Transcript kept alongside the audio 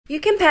You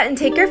can pet and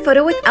take your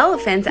photo with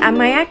elephants at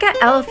Myakka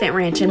Elephant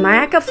Ranch in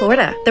Myakka,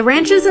 Florida. The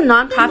ranch is a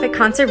nonprofit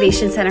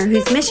conservation center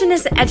whose mission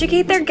is to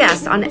educate their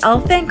guests on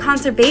elephant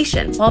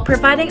conservation while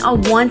providing a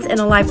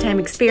once-in-a-lifetime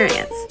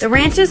experience. The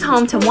ranch is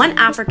home to 1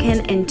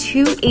 African and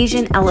 2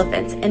 Asian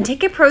elephants, and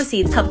ticket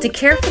proceeds help to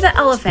care for the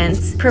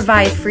elephants,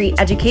 provide free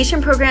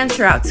education programs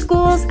throughout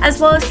schools,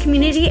 as well as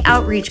community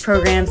outreach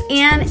programs,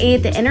 and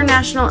aid the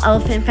International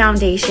Elephant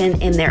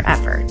Foundation in their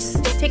efforts.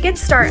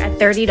 Tickets start at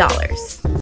 $30.